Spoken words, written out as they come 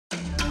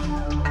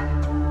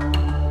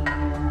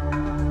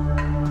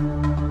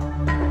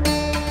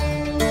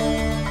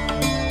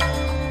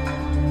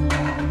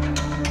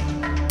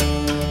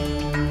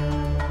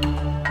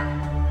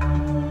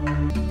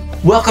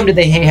Welcome to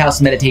the Hay House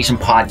Meditation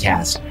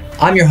Podcast.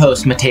 I'm your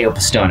host, Matteo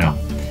Pistono.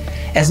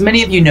 As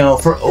many of you know,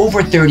 for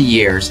over 30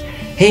 years,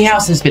 Hay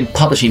House has been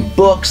publishing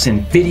books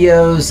and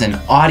videos and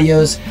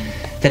audios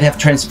that have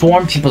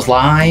transformed people's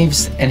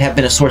lives and have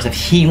been a source of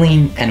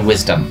healing and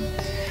wisdom.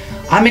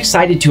 I'm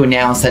excited to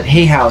announce that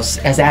Hay House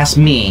has asked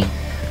me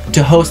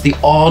to host the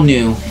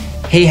all-new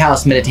Hay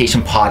House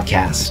Meditation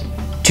Podcast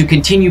to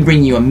continue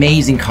bringing you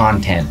amazing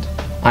content.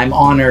 I'm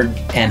honored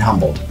and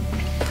humbled.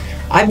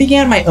 I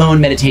began my own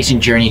meditation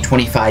journey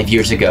 25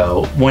 years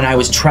ago when I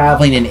was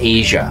traveling in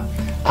Asia.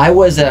 I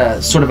was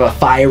a sort of a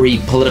fiery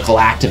political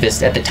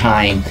activist at the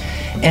time,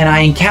 and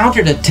I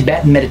encountered a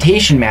Tibetan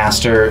meditation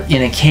master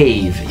in a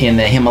cave in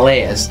the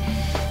Himalayas,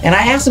 and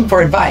I asked him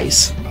for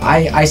advice.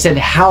 I said,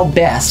 how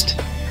best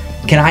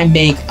can I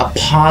make a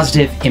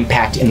positive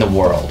impact in the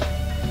world?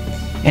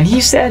 And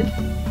he said,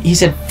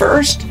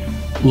 first,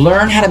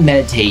 learn how to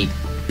meditate,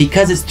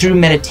 because it's through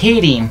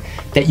meditating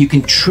that you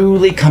can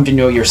truly come to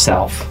know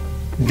yourself.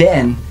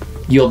 Then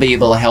you'll be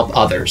able to help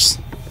others.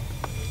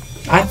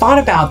 I thought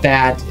about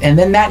that, and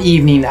then that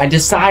evening I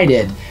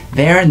decided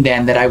there and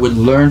then that I would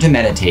learn to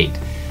meditate.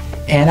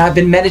 And I've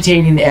been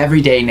meditating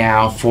every day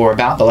now for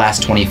about the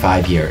last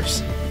 25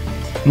 years.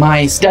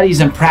 My studies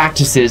and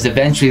practices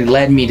eventually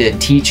led me to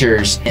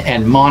teachers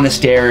and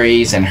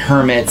monasteries and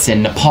hermits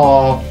in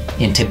Nepal,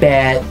 in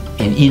Tibet,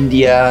 in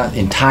India,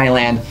 in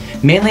Thailand,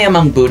 mainly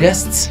among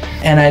Buddhists.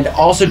 And I'd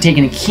also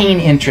taken a keen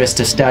interest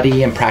to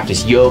study and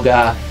practice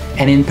yoga,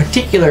 and in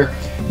particular,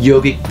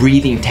 yogic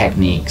breathing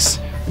techniques,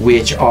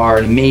 which are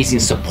an amazing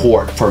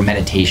support for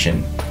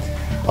meditation.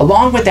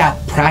 Along with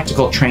that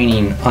practical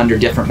training under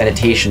different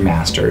meditation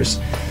masters,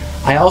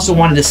 I also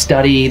wanted to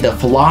study the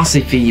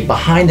philosophy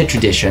behind the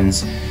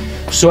traditions,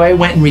 so I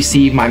went and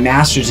received my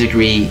master's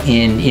degree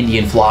in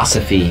Indian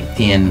philosophy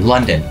in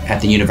London,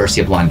 at the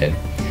University of London.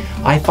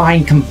 I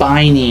find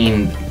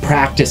combining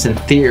practice and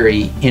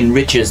theory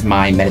enriches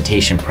my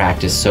meditation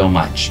practice so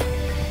much.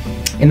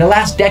 In the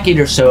last decade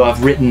or so,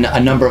 I've written a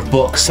number of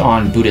books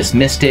on Buddhist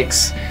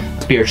mystics,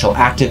 spiritual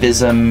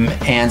activism,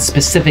 and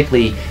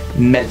specifically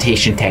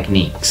meditation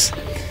techniques.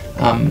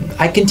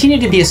 I continue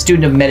to be a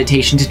student of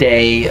meditation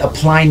today,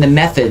 applying the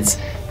methods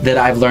that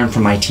I've learned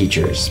from my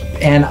teachers.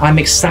 And I'm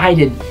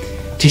excited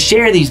to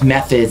share these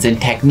methods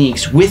and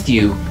techniques with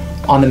you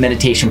on the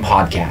Meditation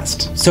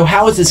Podcast. So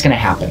how is this going to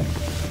happen?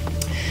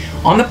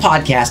 On the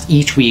podcast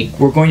each week,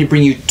 we're going to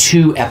bring you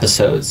 2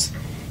 episodes.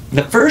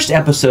 The first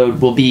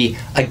episode will be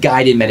a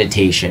guided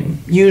meditation,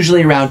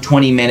 usually around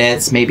 20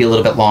 minutes, maybe a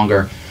little bit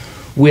longer,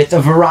 with a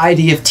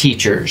variety of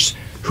teachers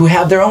who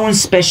have their own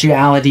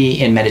speciality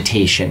in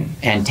meditation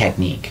and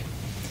technique.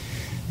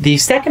 The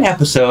second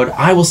episode,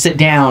 I will sit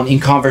down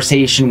in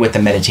conversation with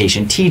a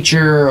meditation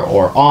teacher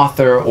or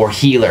author or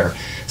healer.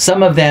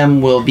 Some of them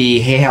will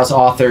be Hay House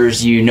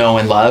authors you know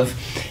and love,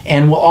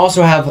 and we'll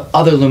also have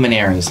other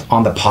luminaries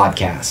on the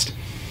podcast.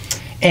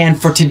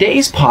 And for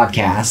today's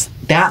podcast,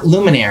 that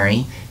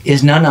luminary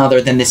is none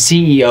other than the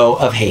CEO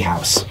of Hay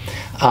House,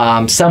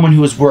 someone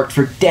who has worked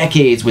for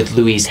decades with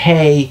Louise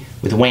Hay,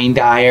 with Wayne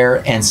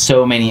Dyer, and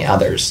so many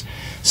others.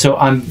 So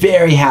I'm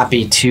very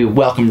happy to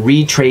welcome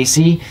Reid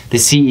Tracy, the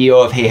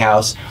CEO of Hay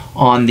House,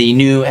 on the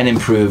new and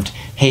improved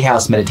Hay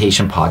House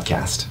Meditation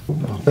Podcast.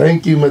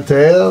 Thank you,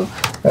 Matteo.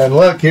 And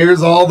look,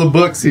 here's all the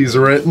books he's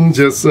written,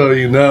 just so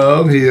you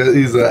know.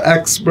 He's an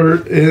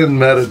expert in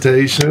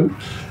meditation.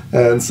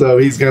 And so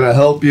he's going to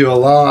help you a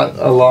lot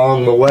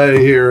along the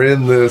way here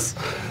in this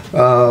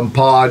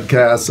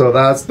podcast. So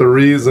that's the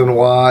reason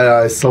why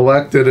I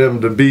selected him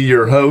to be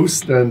your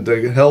host and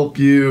to help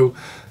you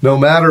no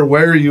matter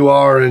where you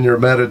are in your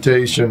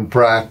meditation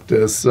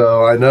practice.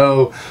 So I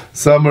know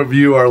some of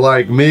you are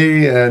like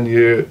me and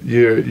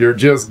you're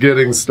just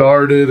getting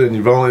started and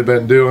you've only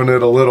been doing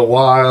it a little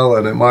while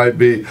and it might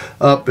be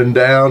up and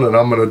down, and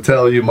I'm going to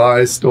tell you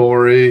my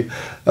story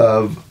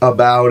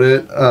about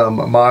it,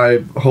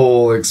 my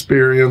whole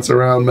experience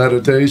around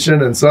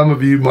meditation. And some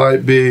of you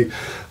might be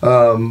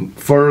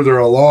further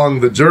along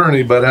the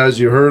journey, but as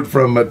you heard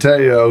from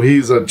Matteo,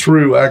 he's a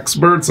true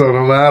expert. So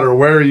no matter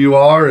where you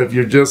are, if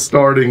you're just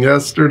starting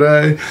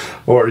yesterday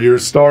or you're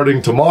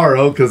starting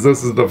tomorrow, because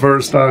this is the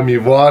first time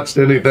you've watched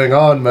anything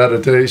on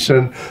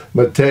meditation,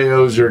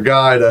 Matteo's your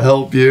guy to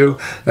help you.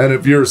 And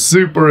if you're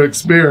super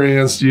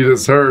experienced, you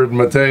just heard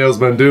Matteo's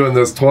been doing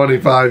this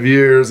 25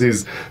 years.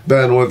 He's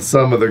been with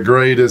some of the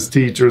greatest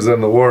teachers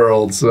in the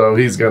world, so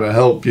he's going to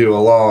help you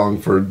along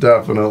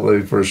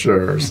for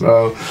sure.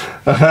 So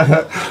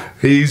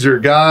he's your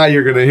guy.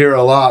 You're going to hear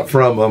a lot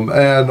from him.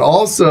 And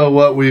also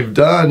what we've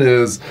done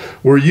is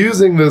we're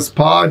using this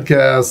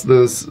podcast,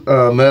 this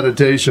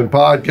meditation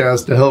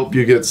podcast, to help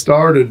you get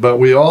started, but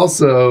we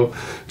also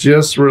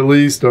just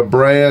released a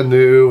brand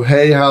new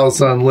Hay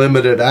House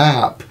Unlimited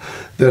app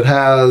that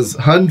has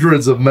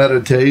hundreds of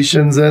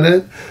meditations in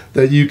it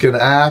that you can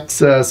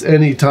access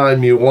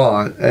anytime you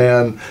want.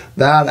 And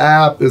that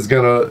app is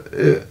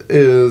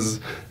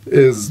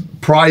is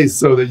priced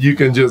so that you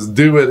can just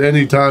do it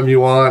anytime you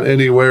want,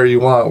 anywhere you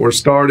want. We're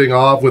starting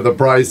off with a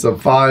price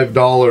of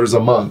 $5 a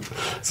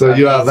month. So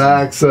you have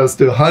access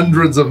to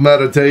hundreds of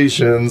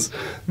meditations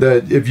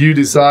that if you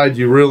decide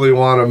you really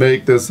want to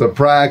make this a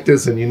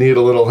practice and you need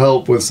a little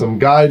help with some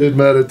guided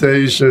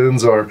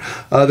meditations or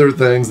other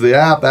things, the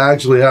app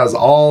actually has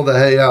all the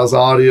Hay House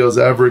audios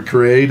ever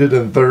created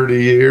in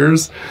 30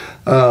 years.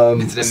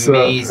 It's an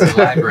amazing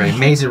library,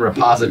 amazing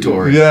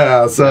repository.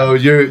 Yeah, so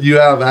you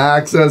have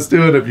access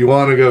to it. If you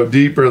want to go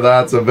deeper,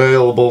 that's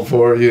available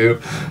for you.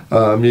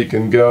 You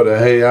can go to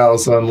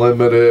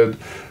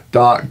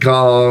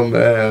HayHouseUnlimited.com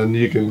and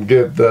you can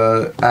get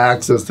the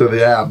access to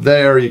the app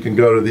there. You can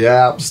go to the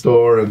app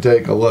store and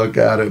take a look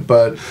at it.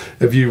 But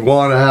if you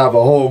want to have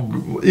a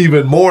whole,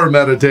 even more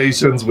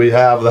meditations, we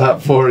have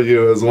that for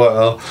you as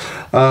well.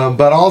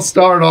 But I'll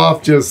start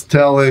off just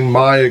telling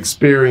my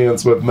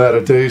experience with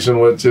meditation,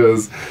 which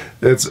is,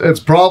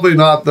 it's probably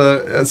not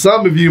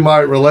some of you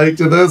might relate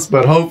to this,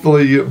 but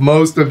hopefully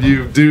most of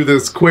you do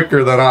this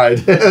quicker than I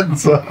did.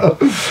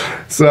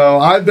 So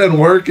I've been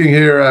working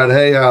here at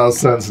Hay House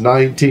since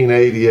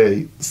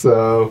 1988.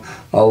 So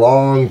a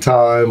long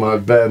time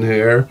I've been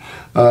here.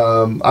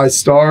 I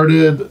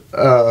started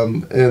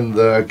in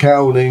the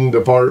accounting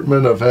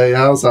department of Hay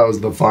House. I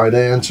was the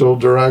financial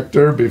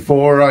director.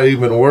 Before I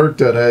even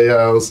worked at Hay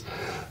House,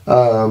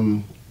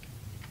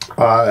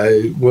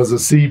 I was a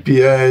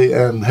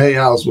CPA, and Hay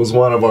House was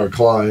one of our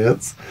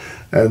clients.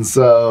 And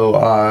so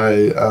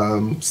I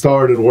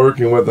started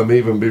working with them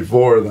even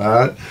before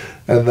that.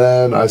 And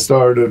then I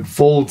started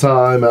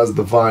full-time as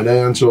the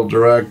financial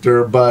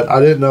director, but I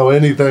didn't know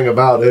anything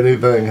about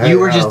anything. You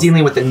were just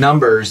dealing with the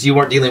numbers. You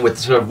weren't dealing with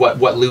sort of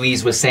what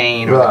Louise was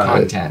saying or the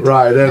content.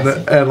 Right.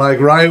 And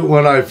like right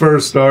when I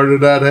first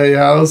started at Hay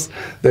House,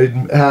 they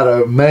had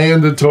a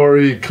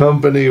mandatory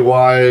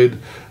company-wide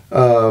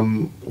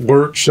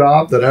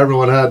workshop that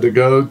everyone had to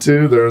go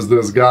to. There's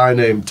this guy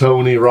named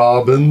Tony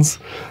Robbins.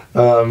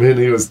 And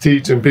he was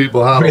teaching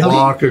people how to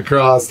walk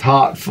across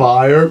hot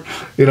fire,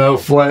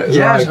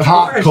 like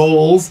hot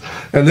coals.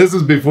 And this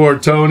is before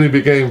Tony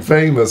became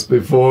famous,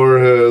 before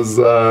his,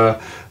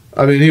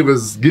 he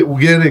was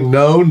getting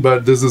known,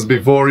 but this is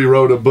before he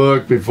wrote a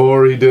book,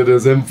 before he did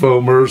his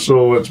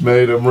infomercial, which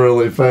made him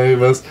really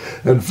famous.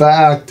 In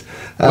fact,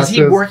 was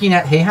he working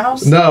at Hay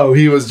House? No,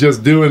 he was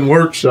just doing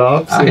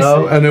workshops,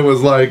 and it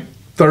was like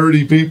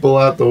 30 people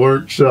at the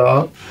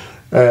workshop.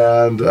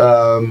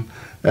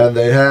 And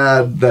they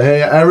had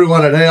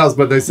everyone at Hay House,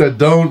 but they said,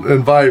 don't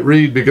invite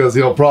Reid because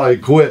he'll probably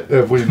quit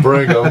if we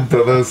bring him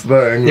to this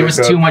thing. There was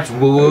too much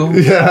woo-woo?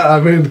 Yeah,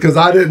 because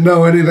I didn't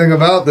know anything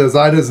about this.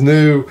 I just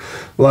knew,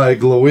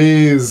 like,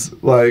 Louise,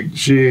 like,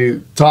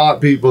 she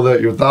taught people that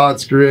your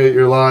thoughts create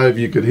your life.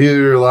 You could heal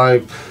your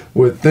life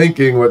with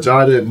thinking, which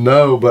I didn't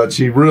know, but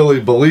she really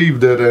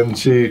believed it, and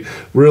she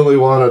really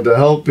wanted to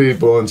help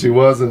people, and she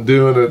wasn't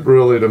doing it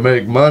really to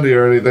make money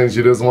or anything.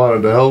 She just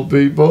wanted to help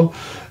people.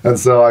 And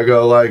so I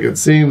go, like, it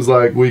seems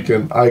like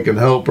I can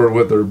help her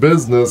with her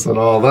business and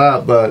all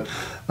that, but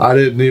I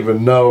didn't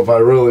even know if I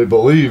really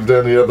believed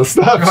any of the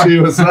stuff she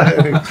was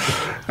saying.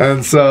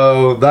 And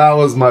so that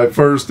was my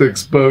first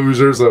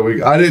exposure. So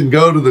I didn't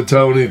go to the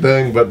Tony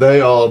thing, but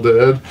they all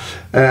did.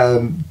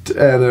 And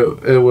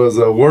it was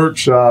a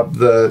workshop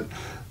that,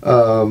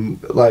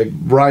 like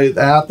right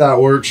at that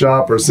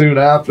workshop or soon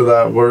after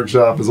that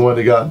workshop is when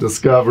he got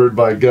discovered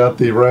by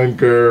Gethy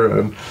Renker,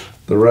 and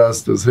the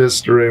rest is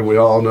history. We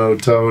all know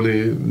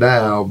Tony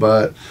now,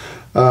 but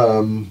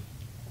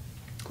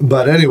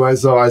anyway,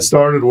 so I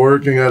started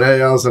working at Hay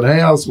House, and Hay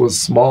House was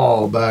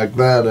small back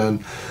then,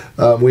 and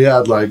we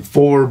had like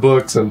 4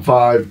 books and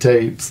 5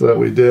 tapes that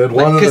we did.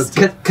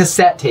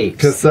 Cassette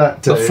tapes.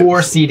 Cassette tapes. Before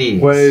CDs.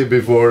 Way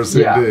before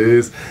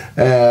CDs.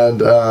 Yeah.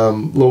 And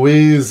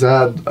Louise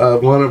had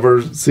one of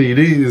her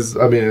CDs,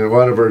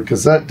 one of her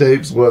cassette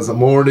tapes was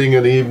morning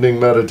and evening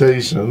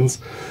meditations.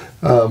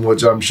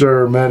 Which I'm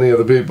sure many of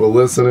the people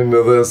listening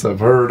to this have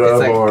heard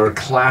of. It's like or a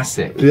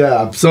classic.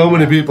 Yeah, so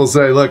many people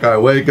say, look, I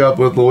wake up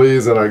with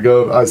Louise and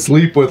I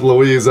sleep with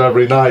Louise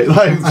every night.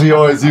 Like, she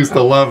always used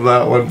to love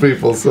that when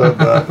people said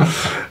that.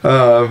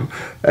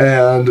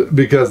 And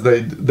because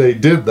they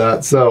did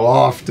that so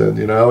often,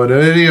 and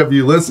any of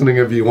you listening,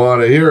 if you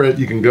want to hear it,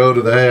 you can go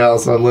to the Hay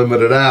House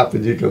Unlimited app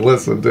and you can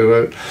listen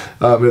to it.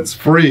 It's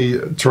free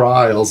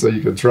trial, so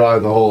you can try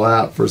the whole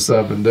app for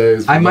 7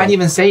 days. I might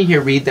even say here,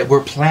 Reid, that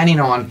we're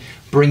planning on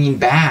bringing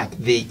back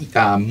the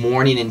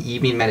morning and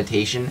evening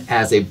meditation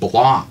as a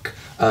block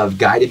of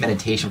guided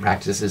meditation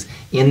practices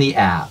in the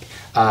app.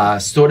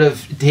 Sort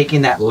of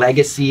taking that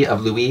legacy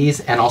of Louise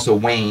and also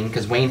Wayne,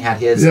 because Wayne had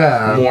his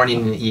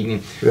morning and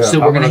evening. Yeah,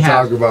 so we're going to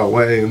talk about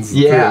Wayne's.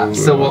 Yeah, too.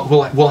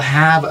 So we'll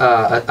have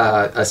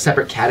a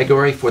separate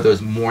category for those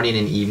morning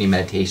and evening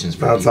meditations.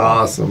 For that's people.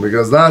 awesome,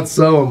 because that's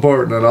so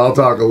important, and I'll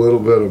talk a little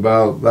bit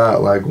about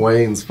that, like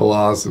Wayne's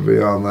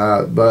philosophy on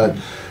that. But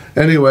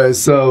anyway,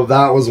 so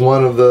that was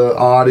one of the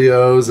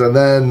audios, and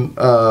then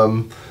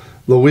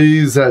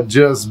Louise had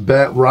just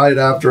been, right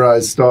after I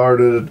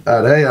started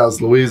at Hay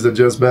House, Louise had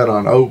just been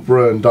on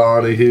Oprah and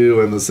Donahue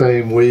in the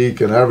same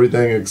week, and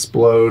everything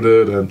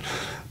exploded, and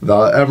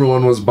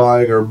everyone was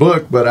buying her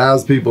book. But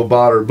as people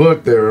bought her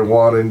book, they were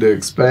wanting to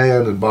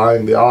expand and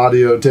buying the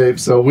audio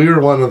tapes. So we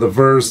were one of the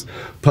first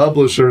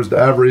publishers to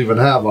ever even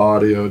have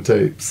audio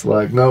tapes.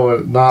 Like,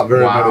 not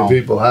very many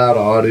people had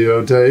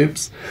audio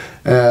tapes.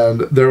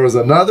 And there was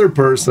another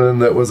person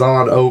that was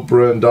on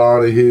Oprah and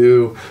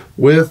Donahue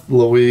with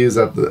Louise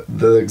at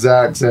the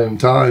exact same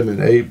time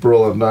in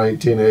April of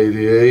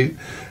 1988,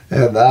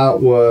 and that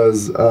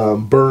was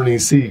Bernie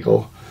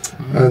Siegel.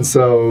 And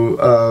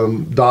so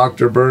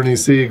Dr. Bernie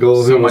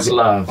Siegel, who was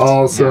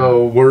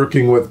also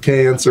working with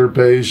cancer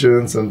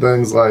patients and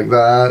things like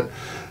that.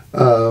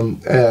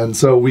 And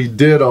so we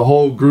did a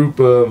whole group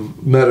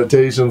of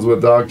meditations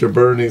with Dr.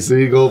 Bernie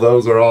Siegel.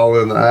 Those are all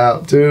in the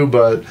app too,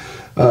 but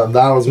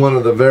that was one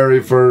of the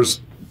very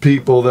first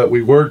people that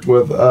we worked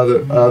with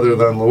other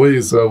than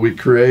Louise. So we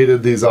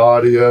created these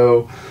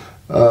audio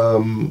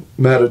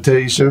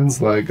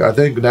meditations. Like, I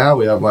think now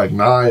we have like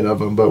 9 of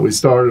them, but we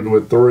started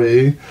with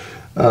 3.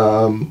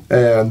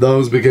 And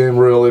those became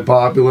really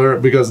popular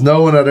because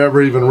no one had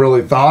ever even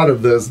really thought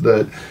of this,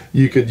 that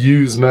you could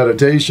use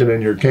meditation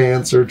in your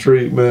cancer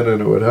treatment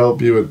and it would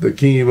help you with the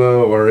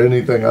chemo or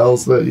anything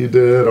else that you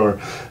did, or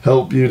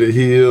help you to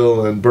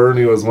heal. And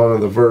Bernie was one of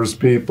the first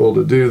people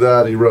to do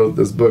that. He wrote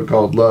this book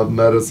called Love,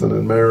 Medicine,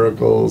 and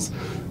Miracles,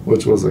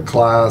 which was a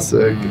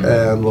classic.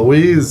 And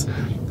Louise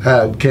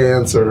had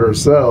cancer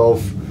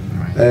herself,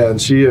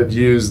 and she had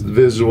used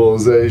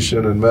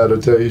visualization and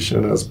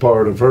meditation as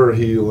part of her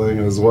healing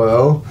as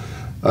well.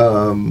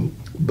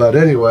 But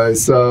anyway,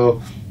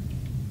 so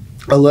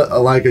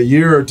like a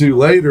year or 2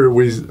 later,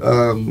 we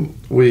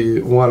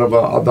one of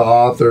the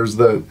authors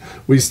that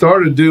we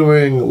started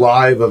doing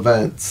live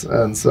events,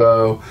 and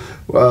so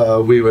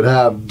we would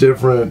have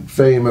different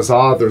famous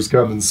authors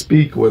come and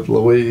speak with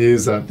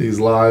Louise at these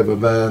live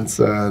events.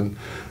 And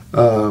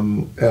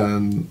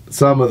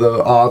some of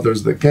the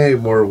authors that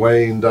came were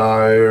Wayne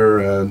Dyer,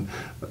 and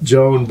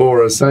Joan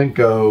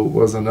Borisenko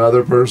was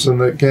another person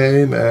that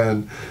came,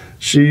 and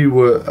she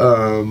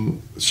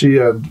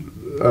had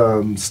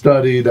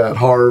studied at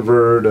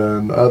Harvard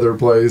and other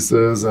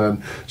places,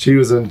 and she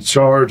was in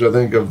charge, I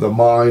think, of the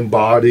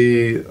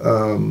mind-body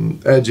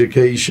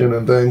education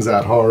and things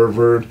at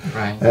Harvard,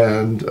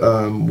 and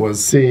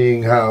was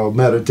seeing how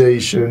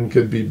meditation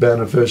could be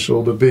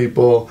beneficial to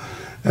people.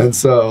 And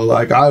so,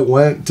 like, I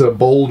went to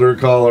Boulder,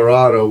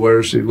 Colorado,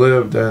 where she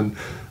lived, and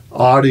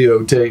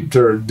audio taped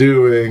her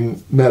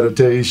doing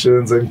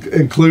meditations,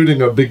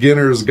 including a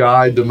beginner's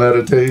guide to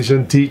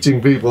meditation, teaching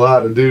people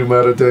how to do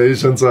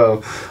meditation.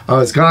 So I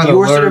was kind of... You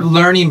were sort of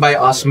learning by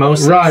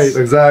osmosis. Right,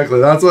 exactly.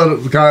 That's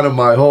what kind of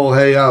my whole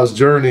Hay House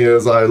journey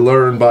is. I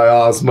learned by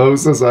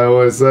osmosis. I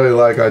always say,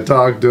 like, I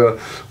talked to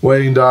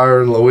Wayne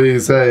Dyer and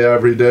Louise Hay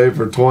every day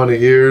for 20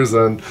 years,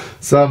 and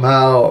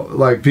somehow,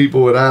 like,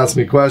 people would ask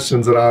me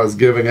questions and I was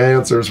giving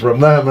answers from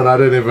them, and I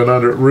didn't even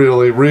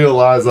really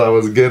realize I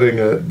was getting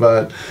it.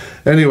 But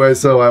anyway,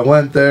 so I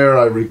went there,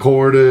 I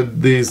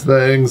recorded these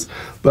things,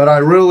 but I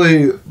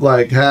really,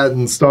 like,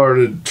 hadn't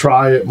started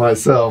try it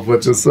myself,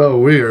 which is so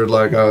weird.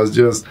 Like, I was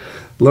just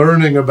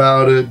learning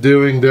about it,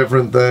 doing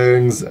different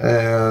things,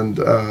 and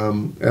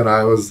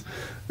I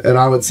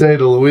would say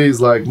to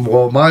Louise, like,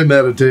 well, my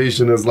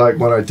meditation is like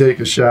when I take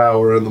a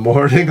shower in the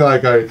morning.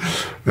 Like, I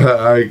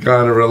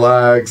kind of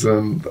relax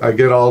and I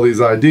get all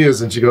these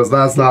ideas. And she goes,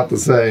 that's not the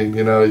same.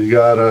 You know, you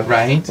gotta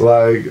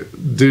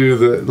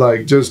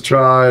like just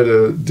try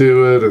to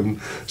do it. And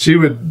she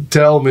would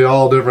tell me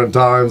all different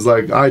times.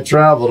 Like, I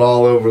traveled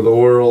all over the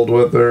world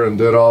with her and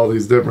did all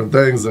these different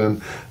things.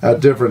 And at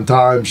different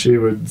times she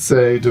would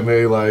say to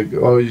me, like,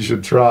 oh, you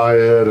should try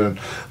it. And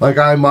like,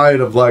 I might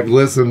have like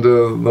listened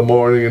to the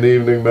morning and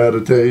evening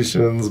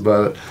meditations,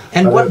 but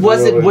what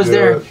was it? Was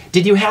there?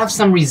 Did you have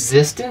some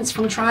resistance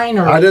from trying,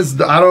 or I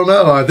don't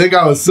know. I think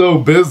I was so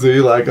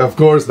busy. Like, of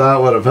course,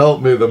 that would have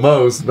helped me the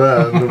most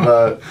then,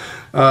 but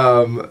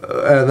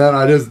and then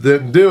I just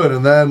didn't do it.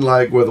 And then,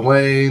 like, with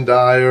Wayne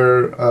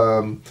Dyer,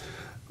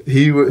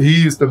 he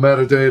used to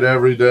meditate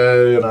every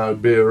day, and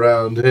I'd be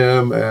around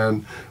him,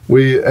 and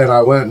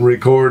I went and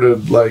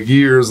recorded, like,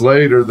 years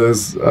later,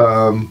 this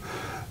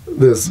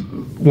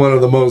one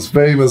of the most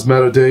famous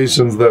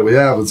meditations that we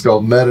have. It's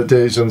called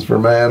Meditations for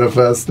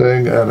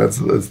Manifesting, and it's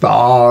the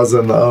ahs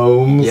and the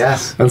ohms.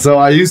 Yes. And so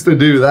I used to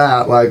do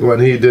that. Like, when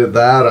he did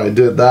that, I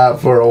did that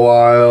for a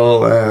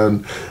while,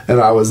 and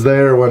I was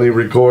there when he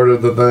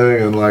recorded the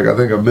thing, and like, I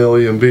think 1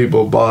 million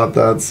people bought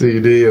that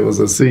CD. It was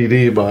a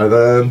CD by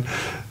then.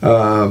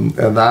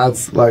 And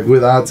that's like,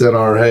 that's in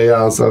our Hay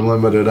House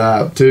Unlimited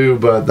app too,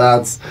 but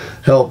that's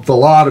helped a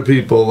lot of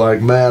people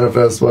like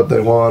manifest what they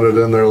wanted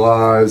in their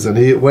lives.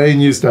 And Wayne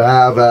used to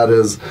have at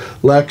his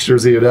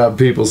lectures, he would have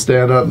people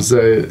stand up and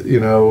say, you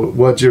know,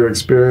 what's your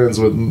experience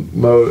with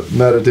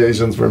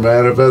meditations for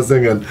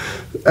manifesting? And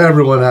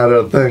everyone had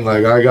a thing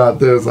like, I got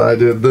this, I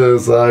did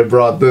this, I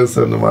brought this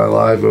into my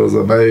life. It was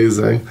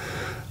amazing.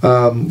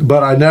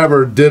 But I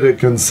never did it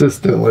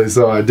consistently.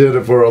 So I did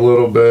it for a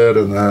little bit,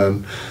 and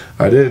then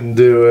I didn't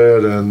do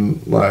it,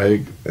 and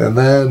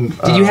then.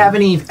 Did you have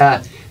any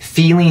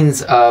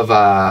feelings of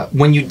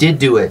when you did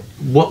do it?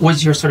 What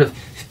was your sort of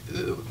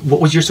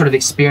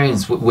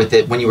experience with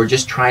it when you were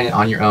just trying it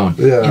on your own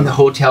in the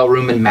hotel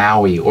room in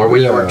Maui, or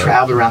when you were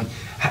traveling around?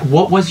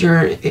 What was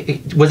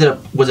was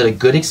it a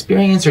good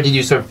experience, or did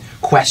you sort of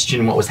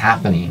question what was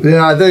happening?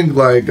 Yeah, I think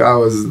I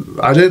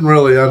didn't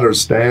really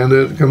understand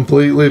it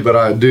completely, but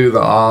I do the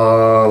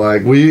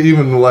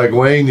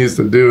Wayne used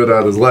to do it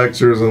at his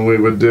lectures, and we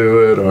would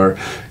do it, or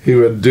he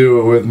would do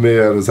it with me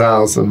at his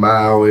house in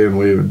Maui, and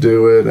we would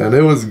do it, and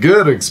it was a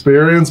good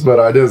experience,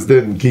 but I just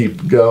didn't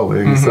keep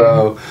going.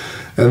 So,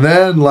 and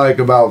then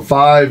about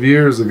 5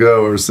 years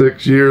ago or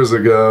 6 years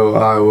ago,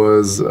 I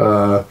was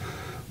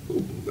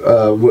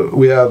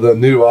we have the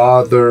new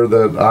author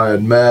that I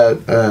had met,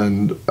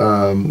 and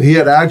he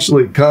had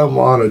actually come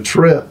on a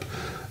trip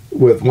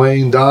with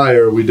Wayne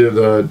Dyer. We did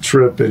a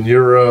trip in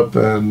Europe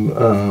and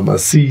a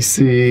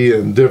CC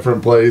and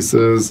different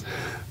places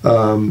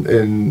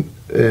in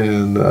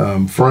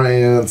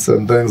France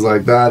and things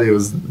like that. He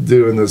was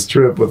doing this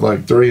trip with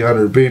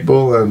 300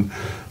 people, and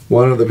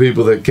one of the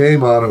people that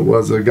came on it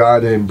was a guy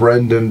named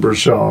Brendan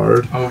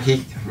Burchard. Oh,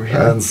 really?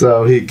 And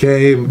so he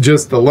came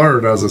just to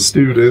learn as a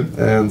student,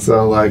 and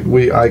so I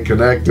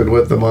connected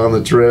with him on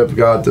the trip,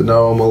 got to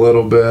know him a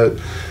little bit,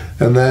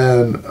 and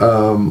then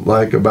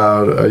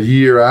about a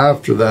year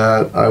after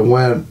that, I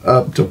went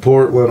up to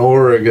Portland,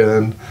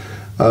 Oregon,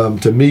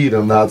 to meet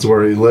him. That's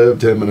where he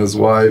lived. Him and his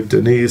wife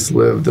Denise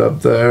lived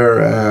up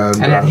there, and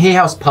had Hay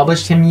House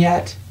published him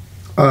yet?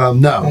 No,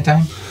 at that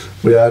time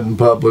we hadn't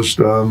published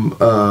him.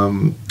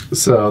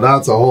 So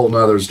that's a whole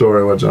nother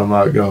story, which I'm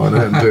not going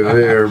into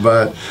here.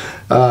 But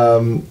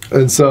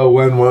and so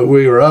when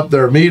we were up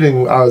there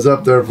meeting, I was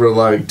up there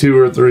for 2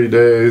 or 3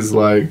 days.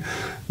 We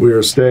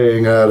were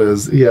staying at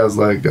he has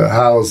a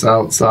house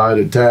outside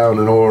of town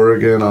in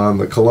Oregon on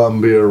the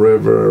Columbia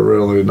River, a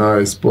really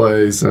nice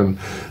place, and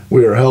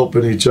we were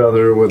helping each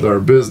other with our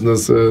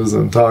businesses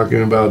and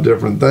talking about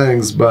different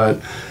things.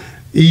 But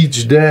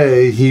each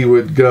day he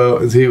would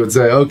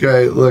say,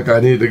 okay, look,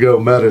 I need to go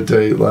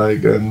meditate,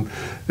 and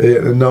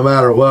no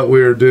matter what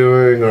we were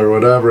doing or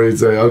whatever, he'd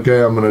say,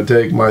 okay, I'm going to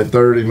take my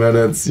 30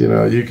 minutes,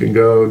 you can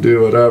go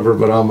do whatever,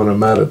 but I'm going to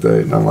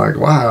meditate. And I'm like,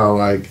 wow,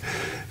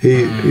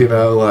 he,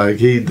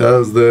 he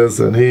does this,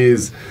 and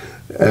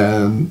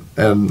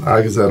and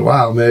I said,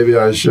 wow, maybe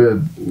I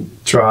should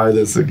try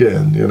this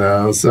again,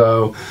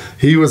 So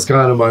he was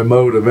kind of my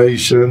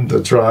motivation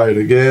to try it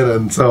again.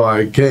 And so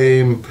I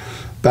came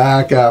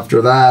back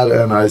after that,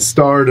 and I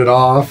started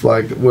off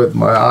with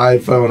my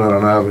iPhone. I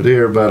don't have it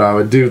here, but I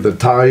would do the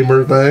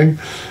timer thing.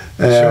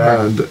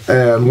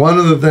 And one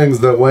of the things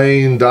that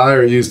Wayne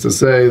Dyer used to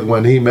say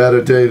when he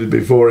meditated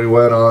before he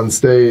went on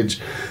stage,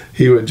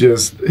 he would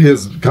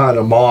his kind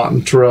of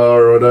mantra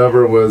or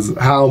whatever was,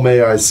 how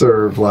may I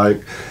serve?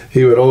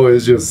 He would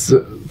always just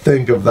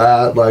think of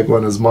that,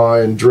 when his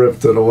mind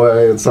drifted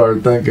away and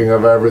started thinking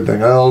of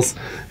everything else,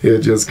 he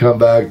would just come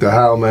back to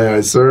how may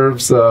I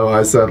serve. So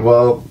I said,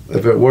 well,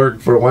 if it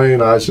worked for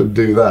Wayne, I should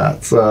do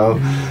that. So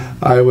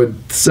I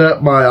would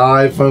set my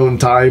iPhone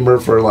timer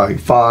for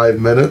 5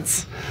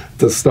 minutes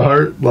to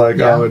start.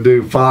 I would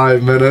do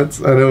 5 minutes,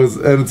 and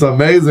it's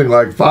amazing.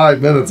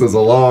 5 minutes is a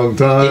long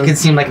time. It can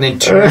seem like an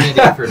eternity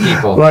for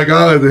people.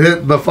 I would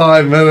hit the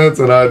 5 minutes,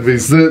 and I'd be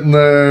sitting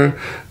there,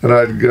 and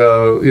I'd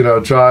go,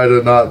 try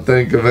to not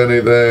think of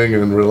anything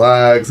and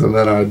relax, and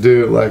then I'd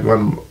do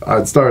when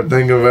I'd start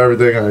thinking of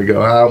everything, I'd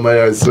go, how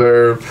may I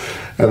serve?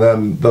 And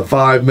then the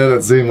 5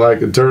 minutes seemed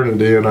like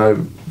eternity, and I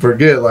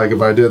forget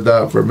if I did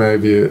that for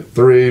maybe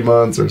 3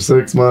 months or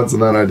 6 months,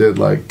 and then I did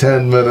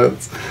 10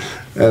 minutes.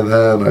 And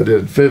then I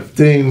did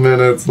 15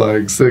 minutes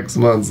 6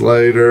 months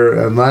later,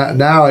 and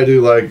now I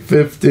do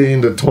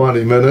 15 to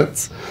 20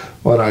 minutes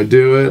when I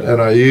do it,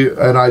 and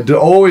I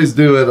always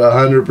do it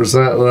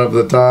 100% of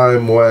the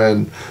time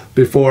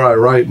before I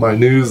write my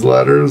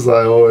newsletters.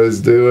 I always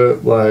do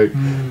it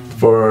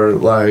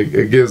for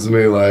it gives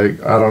me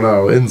I don't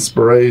know,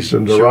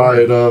 inspiration to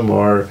write them,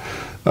 or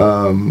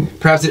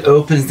perhaps it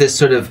opens this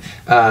sort of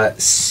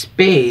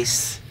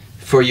space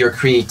for your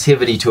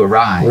creativity to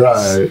arise.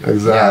 Right,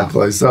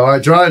 exactly. Yeah. So I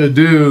try to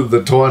do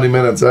the 20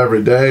 minutes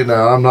every day.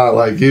 Now, I'm not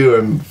like you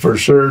and for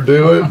sure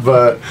do it,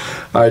 but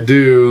I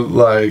do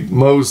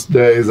most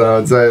days, I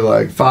would say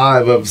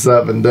 5 of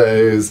 7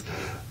 days,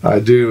 I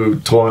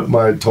do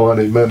my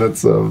 20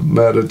 minutes of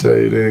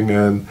meditating.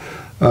 And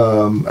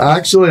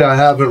actually, I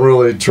haven't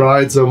really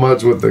tried so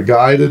much with the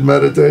guided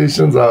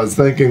meditations. I was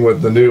thinking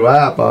with the new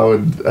app, I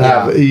would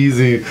have an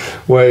easy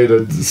way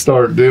to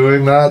start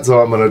doing that. So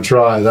I'm going to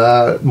try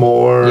that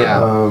more.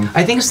 Yeah.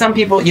 I think some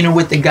people,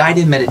 with the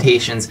guided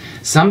meditations,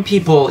 some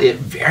people it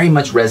very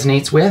much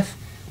resonates with.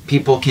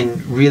 People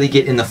can really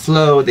get in the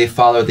flow. They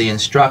follow the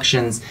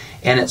instructions,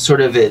 and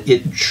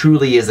it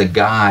truly is a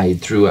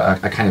guide through a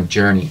kind of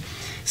journey.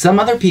 Some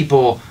other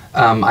people,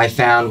 I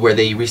found where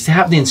they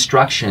have the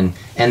instruction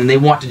and they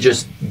want to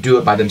just do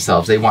it by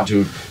themselves. They want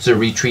to sort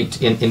of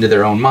retreat into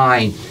their own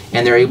mind,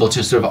 and they're able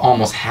to sort of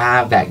almost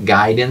have that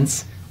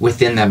guidance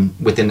within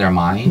their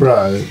mind.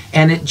 Right.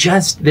 And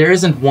there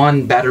isn't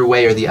one better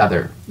way or the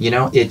other.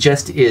 It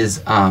just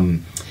is.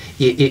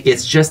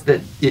 It's just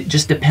that it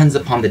just depends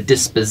upon the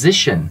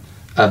disposition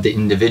of the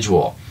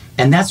individual.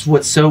 And that's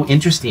what's so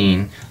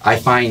interesting, I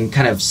find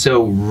kind of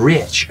so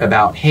rich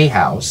about Hay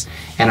House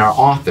and our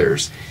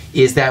authors,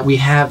 is that we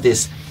have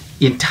this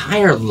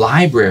entire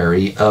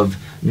library of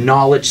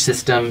knowledge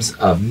systems,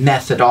 of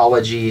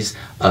methodologies,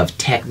 of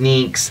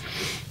techniques,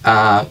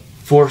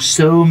 for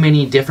so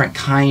many different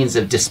kinds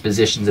of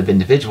dispositions of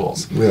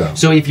individuals. Yeah.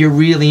 So if you're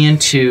really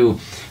into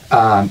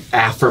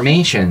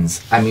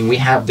affirmations, we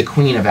have the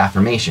queen of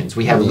affirmations.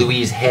 We have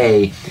Louise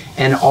Hay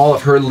and all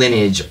of her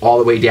lineage, all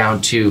the way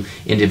down to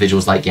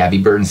individuals like Gabby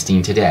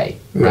Bernstein today,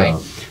 right?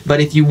 But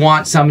if you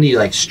want somebody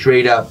like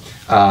straight up,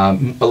 a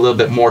little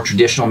bit more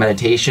traditional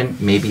meditation,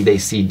 maybe they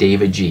see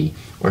David G.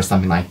 or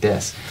something like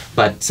this.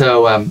 But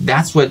so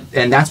that's what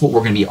we're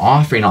going to be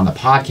offering on the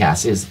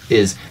podcast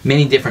is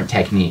many different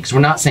techniques. We're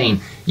not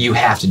saying you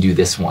have to do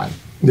this one.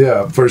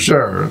 Yeah, for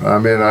sure.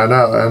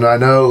 I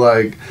know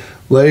like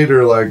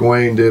later, like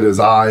Wayne did his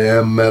I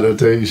am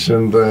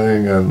meditation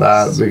thing, and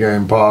that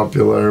became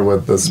popular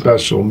with the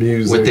special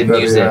music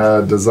he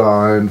had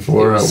designed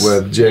for it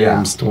with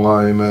James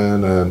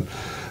Twyman,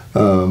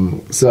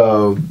 and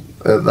so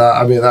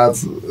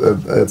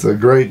it's a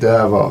great to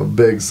have a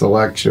big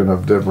selection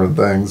of different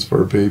things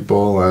for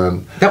people.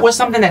 And that was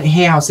something that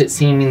Hay House, it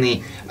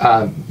seemingly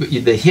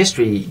the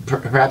history,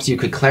 perhaps you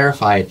could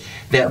clarify it,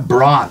 that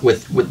brought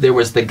with there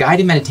was the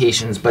guided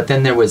meditations, but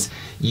then there was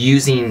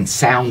using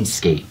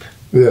soundscape.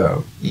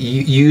 Yeah.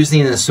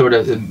 Using a sort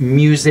of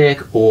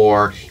music,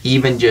 or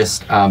even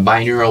just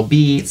binaural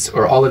beats,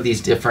 or all of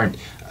these different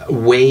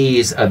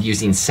ways of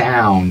using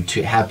sound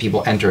to have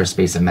people enter a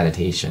space of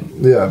meditation.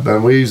 Yeah,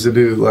 and we used to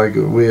do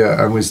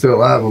and we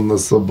still have them, the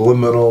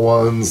subliminal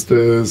ones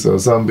too. So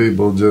some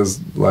people just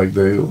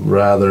they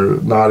rather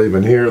not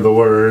even hear the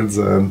words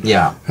and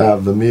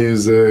have the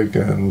music,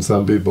 and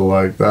some people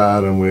like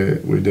that. And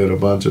we did a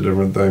bunch of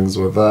different things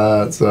with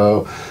that.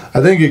 So I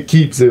think it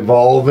keeps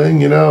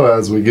evolving,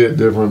 as we get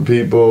different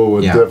people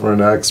with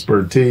different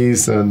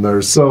expertise, and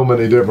there's so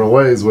many different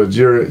ways. Which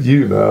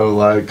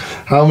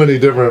how many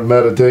different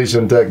meditation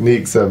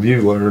techniques have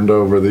you learned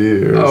over the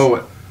years?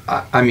 Oh,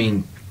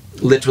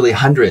 literally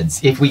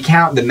hundreds. If we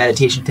count the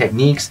meditation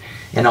techniques,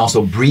 and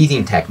also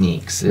breathing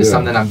techniques is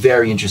something I'm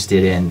very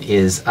interested in,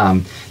 is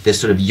this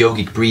sort of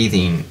yogic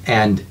breathing.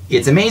 And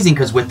it's amazing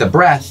because with the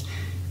breath,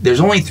 there's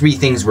only three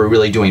things we're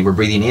really doing. We're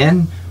breathing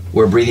in,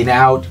 we're breathing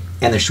out,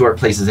 and the short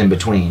places in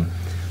between.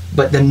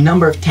 But the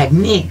number of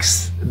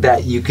techniques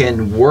that you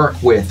can work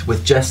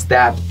with just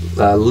that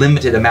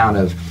limited amount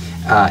of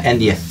and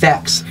the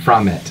effects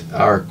from it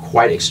are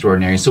quite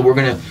extraordinary. So we're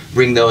going to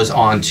bring those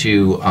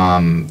onto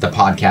the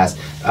podcast.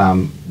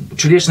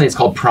 Traditionally, it's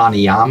called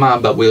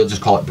pranayama, but we'll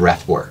just call it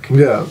breath work.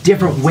 Yeah.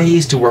 Different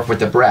ways to work with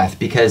the breath,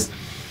 because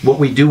what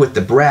we do with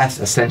the breath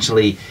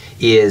essentially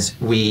is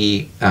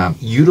we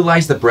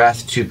utilize the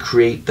breath to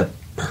create the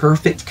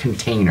perfect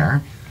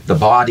container, the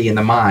body and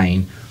the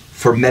mind,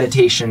 for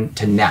meditation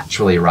to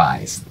naturally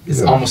arise.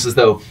 It's almost as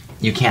though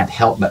you can't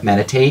help but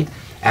meditate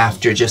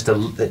after just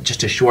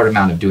a short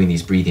amount of doing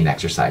these breathing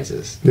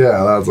exercises.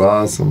 Yeah, that's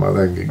awesome. I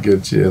think it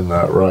gets you in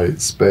that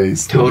right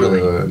space. Totally.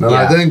 To do it. And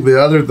I think the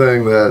other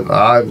thing that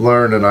I've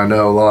learned, and I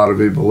know a lot of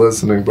people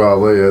listening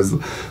probably, is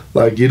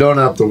you don't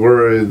have to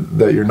worry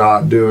that you're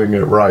not doing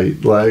it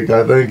right.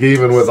 I think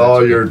even with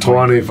all your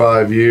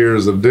 25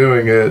 years of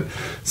doing it,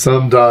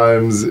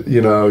 sometimes,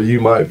 you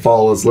might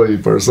fall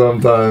asleep, or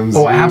sometimes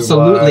you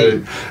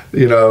absolutely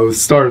might,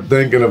 start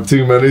thinking of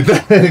too many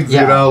things.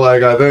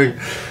 I think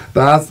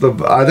that's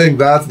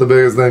the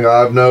biggest thing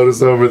I've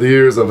noticed over the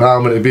years, of how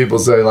many people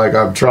say,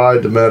 I've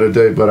tried to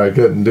meditate, but I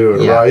couldn't do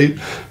it right.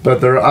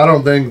 But I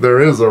don't think there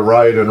is a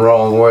right and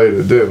wrong way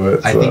to do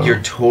it. I think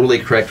you're totally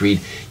correct, Reid.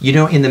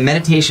 In the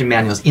meditation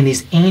manuals, in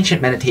these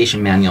ancient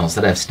meditation manuals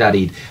that I've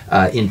studied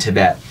in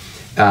Tibet,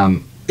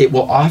 it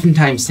will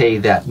oftentimes say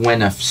that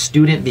when a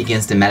student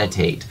begins to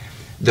meditate,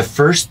 the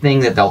first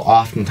thing that they'll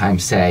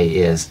oftentimes say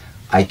is,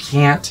 I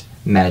can't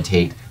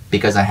meditate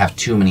because I have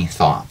too many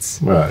thoughts.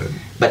 Right.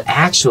 But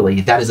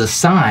actually, that is a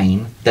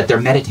sign that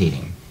they're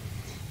meditating,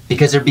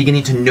 because they're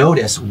beginning to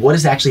notice what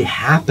is actually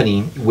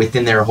happening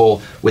within their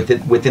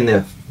within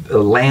the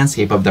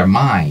landscape of their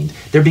mind.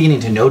 They're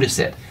beginning to notice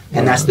it.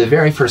 And that's the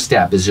very first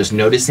step, is just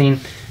noticing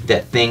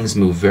that things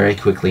move very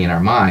quickly in our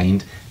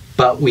mind,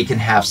 but we can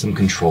have some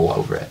control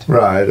over it.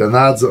 Right, and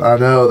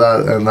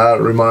that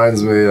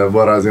reminds me of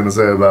what I was going to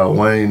say about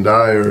Wayne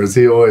Dyer, is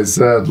he always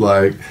said,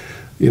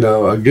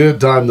 a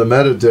good time to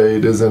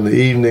meditate is in the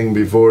evening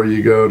before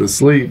you go to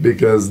sleep,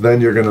 because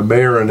then you're going to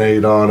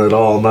marinate on it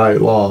all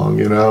night long.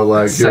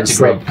 Your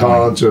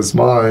subconscious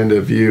mind,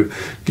 if you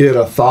get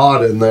a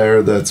thought in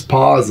there that's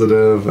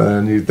positive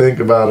and you think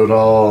about it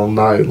all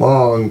night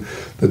long,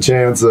 the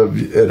chance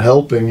of it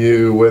helping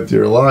you with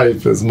your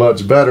life is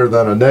much better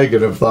than a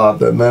negative thought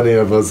that many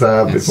of us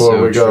have before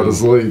we go to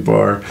sleep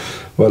or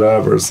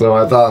whatever. So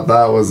I thought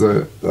that was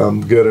a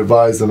good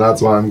advice, and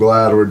that's why I'm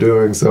glad we're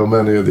doing so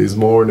many of these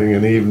morning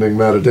and evening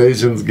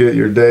meditations. Get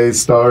your day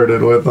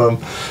started with them,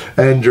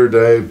 end your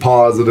day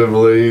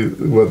positively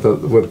with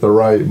the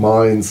right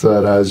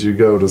mindset as you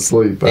go to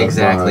sleep at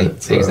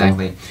night. So.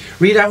 Exactly.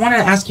 Reid, I want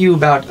to ask you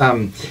about I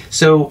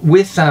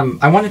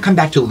want to come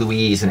back to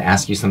Louise and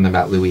ask you something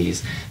about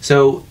Louise.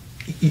 So,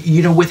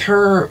 with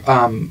her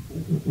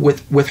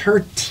with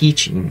her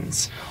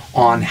teachings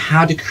on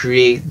how to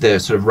create the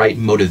sort of right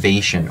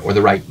motivation or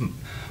the right,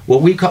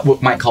 what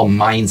might call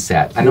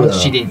mindset. I know that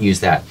she didn't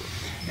use that.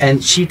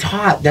 And she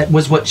taught, that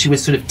was what she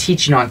was sort of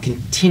teaching on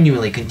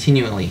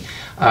continually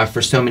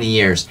for so many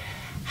years.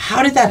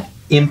 How did that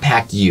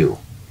impact you?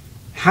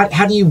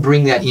 How do you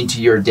bring that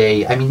into your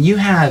day? I mean,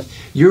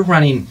 you're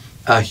running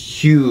a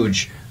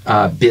huge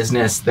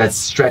business that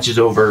stretches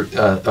over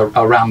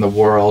around the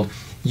world.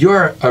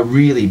 You're a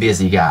really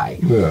busy guy.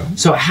 Yeah.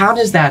 So how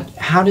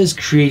does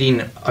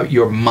creating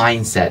your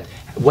mindset,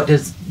 what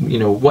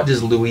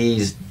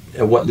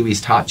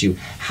Louise taught you,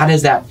 how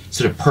does that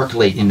sort of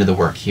percolate into the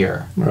work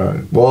here?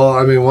 Right. Well,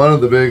 I mean, one of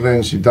the big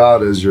things she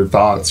taught is your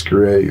thoughts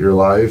create your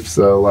life.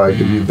 So, like,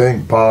 if you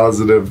think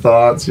positive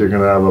thoughts, you're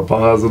going to have a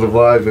positive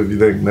life. If you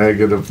think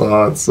negative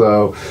thoughts,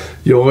 so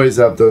you always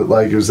have to,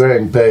 like you're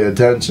saying, pay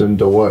attention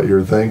to what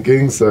you're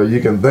thinking. So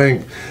you can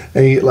think,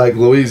 like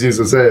Louise used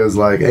to say, is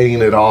like,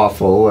 ain't it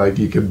awful? Like,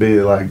 you could be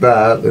like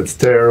that. It's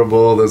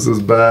terrible. This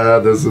is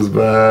bad.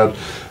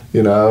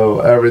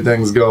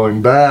 Everything's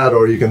going bad.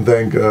 Or you can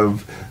think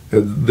of,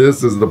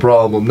 this is the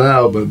problem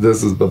now, but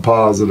this is the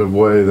positive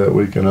way that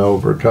we can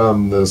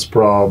overcome this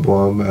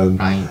problem, and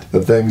the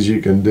things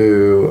you can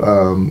do.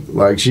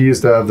 Like, she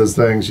used to have this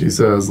thing, she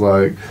says,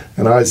 like,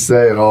 and I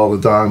say it all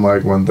the time,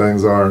 like, when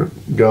things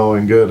aren't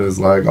going good, is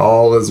like,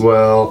 all is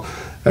well,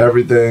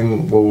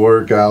 everything will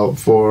work out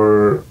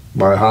for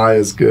my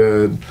highest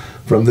good.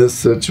 From this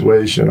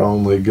situation,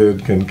 only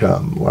good can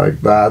come.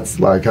 Like, that's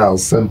like how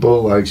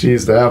simple, like, she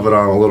used to have it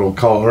on a little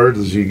card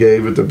as she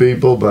gave it to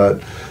people,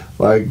 but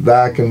like,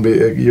 that can be,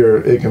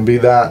 it can be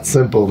that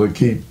simple to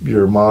keep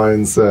your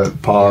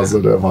mindset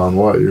positive on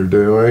what you're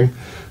doing.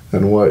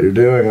 And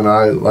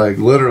I, like,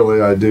 literally,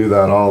 I do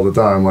that all the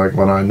time. Like,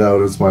 when I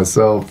notice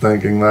myself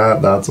thinking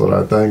that, that's what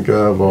I think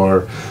of.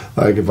 Or,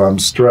 like, if I'm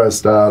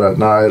stressed out at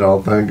night,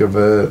 I'll think of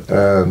it.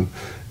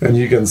 And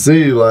you can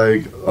see,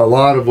 like, a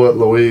lot of what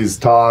Louise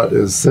taught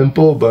is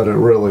simple, but it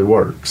really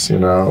works,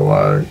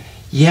 like.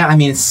 Yeah, I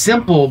mean,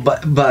 simple,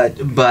 but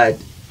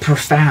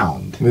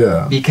profound.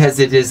 Yeah. Because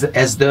it is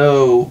as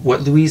though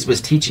what Louise was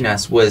teaching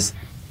us was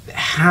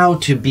how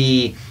to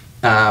be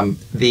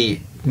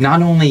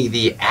not only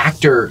the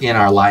actor in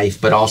our life,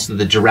 but also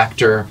the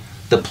director,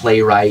 the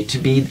playwright, to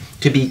be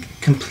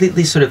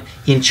completely sort of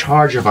in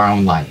charge of our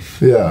own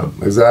life. Yeah,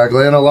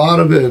 exactly. And a lot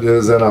of it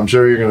is, and I'm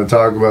sure you're going to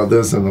talk about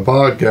this in the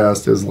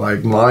podcast, is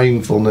like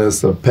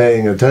mindfulness of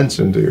paying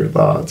attention to your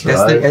thoughts,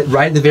 right? That's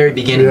right at the very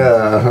beginning.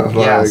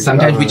 Yeah.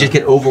 Sometimes we just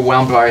get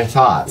overwhelmed by our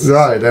thoughts.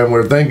 Right, and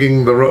we're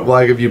thinking,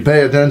 like, if you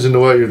pay attention to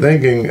what you're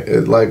thinking,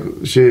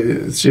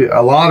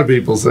 a lot of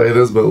people say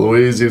this, but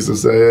Louise used to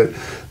say it,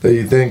 that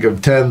you think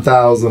of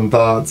 10,000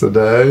 thoughts a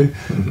day,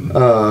 and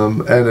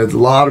a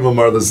lot of them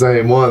are the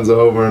same ones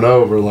over and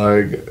over,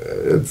 like,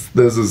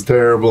 this is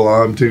terrible,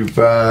 I'm too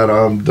fat,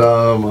 I'm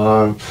dumb,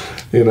 I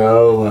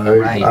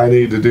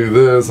need to do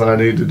this, I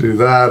need to do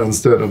that,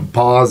 instead of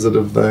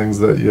positive things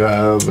that you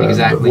have,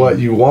 and what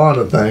you want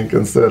to think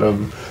instead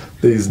of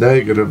these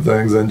negative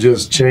things, and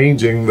just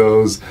changing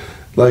those.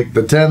 Like,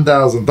 the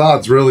 10,000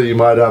 thoughts, really, you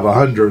might have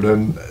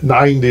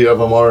 190 of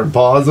them aren't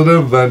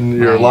positive, then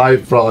your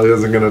life probably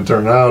isn't going to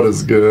turn out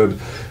as good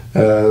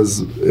as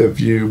if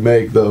you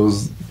make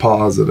those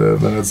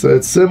positive. And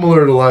it's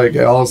similar to, like,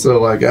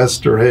 also like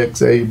Esther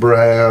Hicks,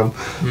 Abraham,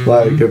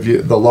 like, if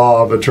you, the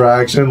law of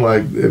attraction,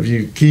 like, if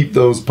you keep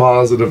those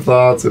positive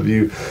thoughts, if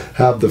you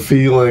have the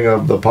feeling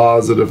of the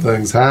positive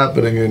things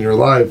happening in your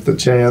life, the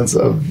chance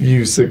of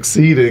you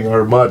succeeding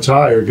are much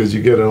higher, because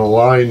you get an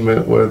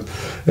alignment with,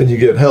 and you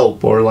get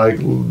help. Or, like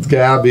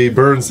Gabby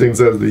Bernstein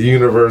says, the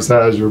universe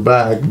has your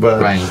back,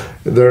 but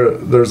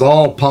there's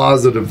all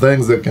positive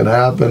things that can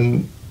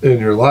happen in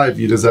your life.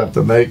 You just have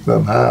to make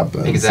them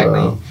happen.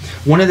 Exactly. So.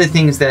 One of the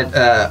things that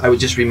I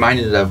was just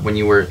reminded of when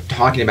you were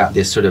talking about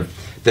this sort of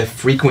the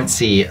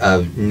frequency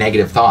of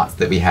negative thoughts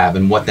that we have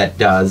and what that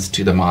does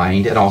to the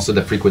mind, and also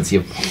the frequency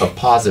of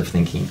positive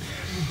thinking,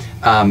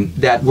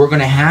 that we're going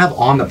to have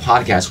on the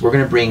podcast. We're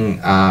going to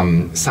bring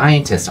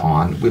scientists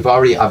on. I've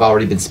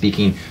already been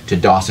speaking to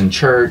Dawson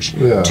Church,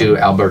 to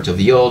Alberto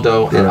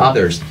Violdo, and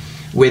others,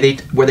 where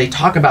they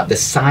talk about the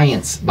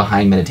science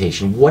behind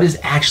meditation. What is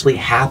actually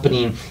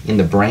happening in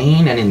the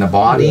brain and in the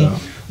body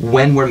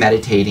when we're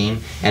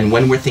meditating, and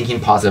when we're thinking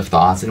positive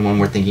thoughts, and when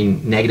we're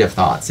thinking negative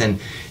thoughts. And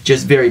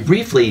just very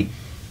briefly,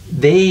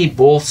 they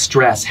both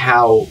stress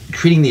how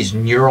creating these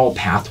neural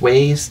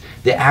pathways,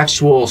 the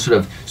actual sort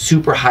of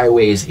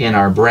superhighways in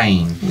our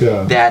brain,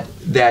 that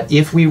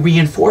if we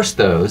reinforce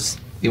those,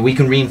 we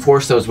can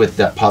reinforce those with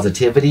the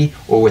positivity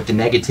or with the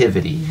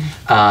negativity,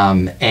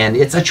 and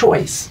it's a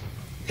choice.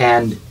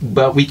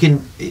 But we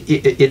can.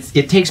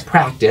 It takes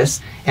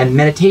practice, and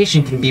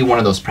meditation can be one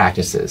of those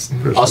practices.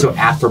 Also,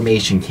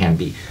 affirmation can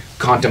be,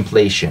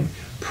 contemplation,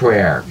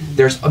 prayer.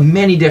 There's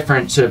many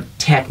different sort of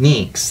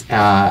techniques,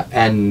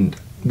 and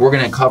we're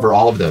going to cover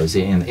all of those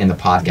in the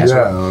podcast.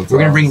 Yeah, we're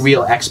going to bring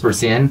real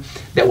experts in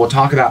that will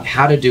talk about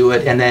how to do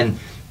it, and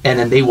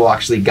then they will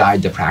actually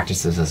guide the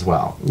practices as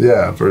well.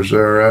 Yeah, for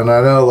sure. And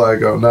I know,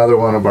 like, another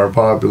one of our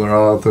popular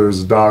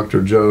authors,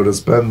 Dr. Joe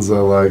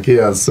Dispenza, like, he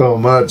has so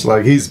much,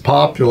 like, he's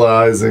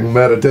popularizing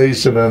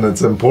meditation and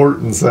its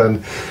importance,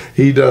 and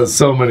he does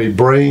so many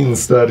brain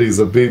studies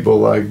of people,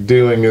 like,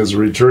 doing his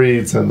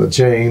retreats and the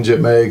change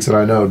it makes. And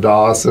I know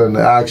Dawson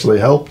actually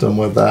helped him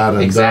with that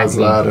and does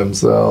that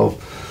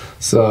himself.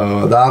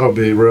 So that'll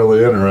be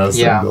really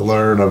interesting to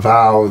learn of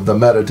how the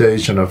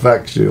meditation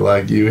affects you.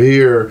 Like, you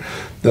hear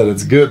that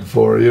it's good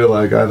for you.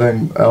 Like, I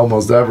think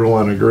almost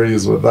everyone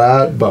agrees with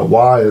that, but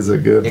why is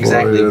it good for you?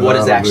 Exactly. What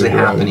is actually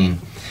happening?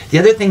 The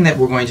other thing that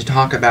we're going to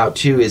talk about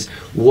too is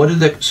what are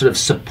the sort of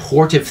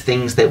supportive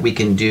things that we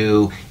can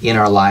do in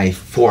our life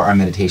for our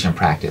meditation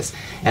practice.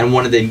 And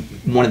one of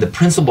the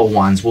principal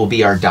ones will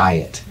be our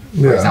diet,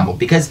 for example.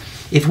 Because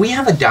if we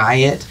have a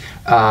diet,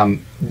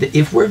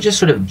 if we're just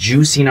sort of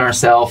juicing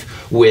ourselves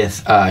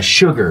with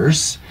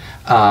sugars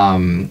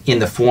in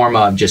the form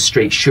of just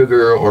straight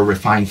sugar or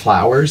refined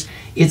flours,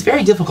 it's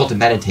very difficult to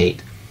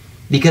meditate,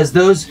 because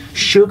those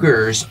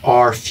sugars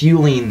are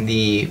fueling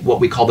what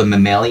we call the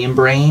mammalian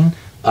brain,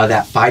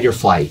 that fight or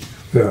flight.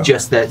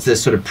 Just that's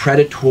this sort of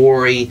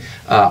predatory,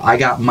 I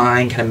got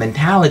mine kind of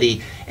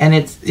mentality, and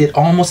it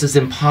almost is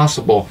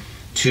impossible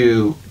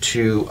to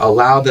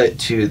allow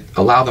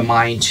the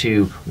mind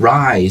to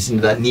rise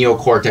into the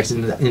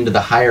neocortex, into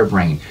the higher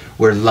brain,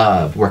 where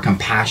love, where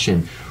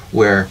compassion,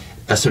 where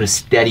a sort of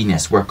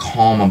steadiness, where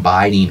calm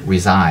abiding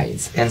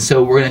resides. And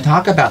so we're going to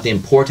talk about the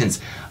importance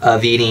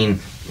of eating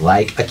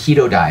like a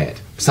keto diet,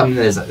 something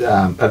that is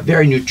a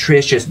very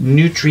nutritious,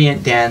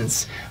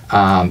 nutrient-dense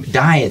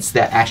diets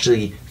that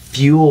actually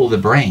fuel the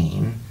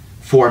brain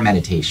for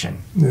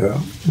meditation. Yeah,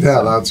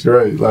 that's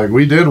great. Like,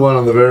 we did one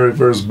of the very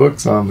first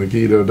books on the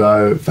keto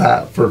diet,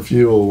 Fat for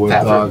Fuel, with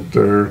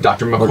Dr.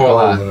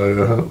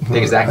 McCullough.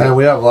 Exactly. And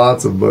we have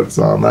lots of books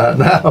on that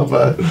now.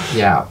 But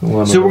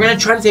so we're going to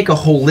try to take a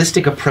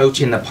holistic approach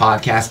in the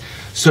podcast,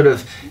 sort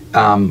of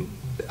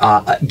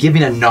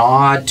giving a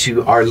nod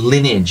to our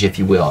lineage, if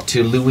you will,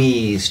 to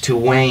Louise, to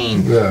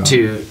Wayne,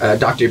 to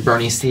Dr.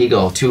 Bernie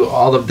Siegel, to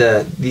all of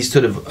these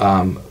sort of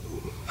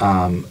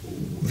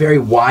very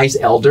wise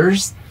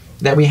elders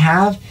that we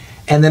have,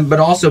 and then but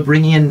also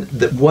bring in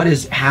what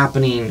is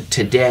happening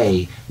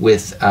today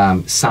with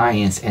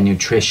science and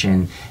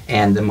nutrition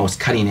and the most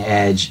cutting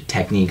edge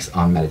techniques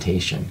on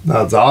meditation.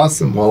 That's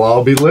awesome. Well,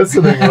 I'll be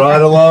listening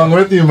right along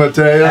with you,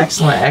 Matteo.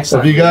 Excellent.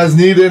 If you guys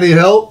need any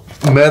help,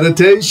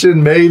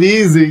 Meditation Made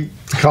Easy,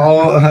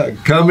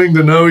 Coming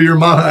to Know Your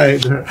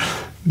Mind.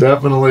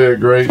 Definitely a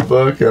great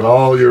book, and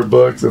all your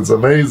books. It's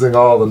amazing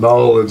all the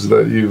knowledge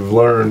that you've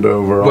learned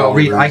over. Well,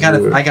 Reid, I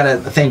gotta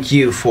thank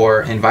you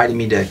for inviting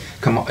me to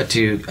come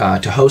to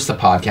host the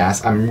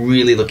podcast. I'm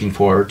really looking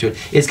forward to it.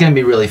 It's going to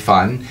be really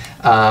fun,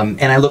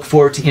 and I look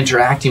forward to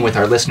interacting with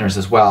our listeners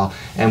as well.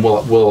 And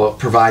we'll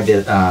provide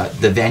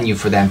the venue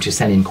for them to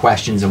send in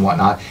questions and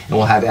whatnot, and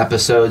we'll have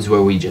episodes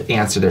where we just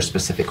answer their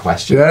specific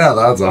questions. Yeah,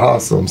 that's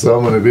awesome. So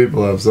many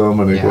people have so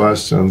many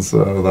questions,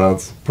 so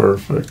that's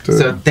perfect too.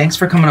 So thanks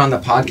for coming on the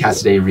podcast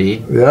today,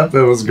 Reid. Yep,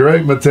 it was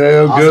great,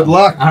 Matteo. Awesome. Good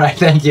luck. All right,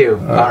 thank you.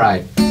 All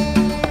right.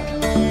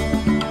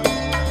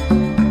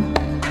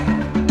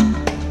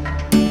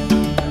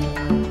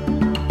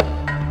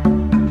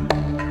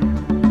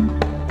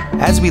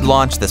 As we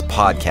launch this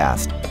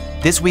podcast,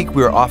 this week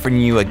we are offering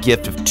you a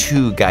gift of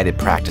 2 guided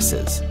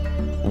practices,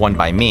 one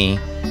by me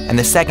and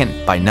the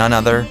second by none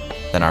other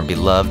than our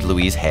beloved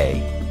Louise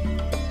Hay.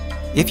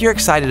 If you're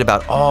excited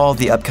about all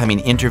the upcoming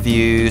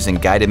interviews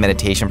and guided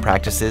meditation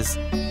practices,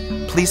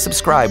 please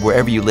subscribe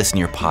wherever you listen to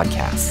your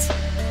podcasts.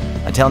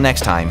 Until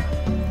next time,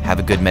 have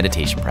a good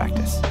meditation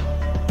practice.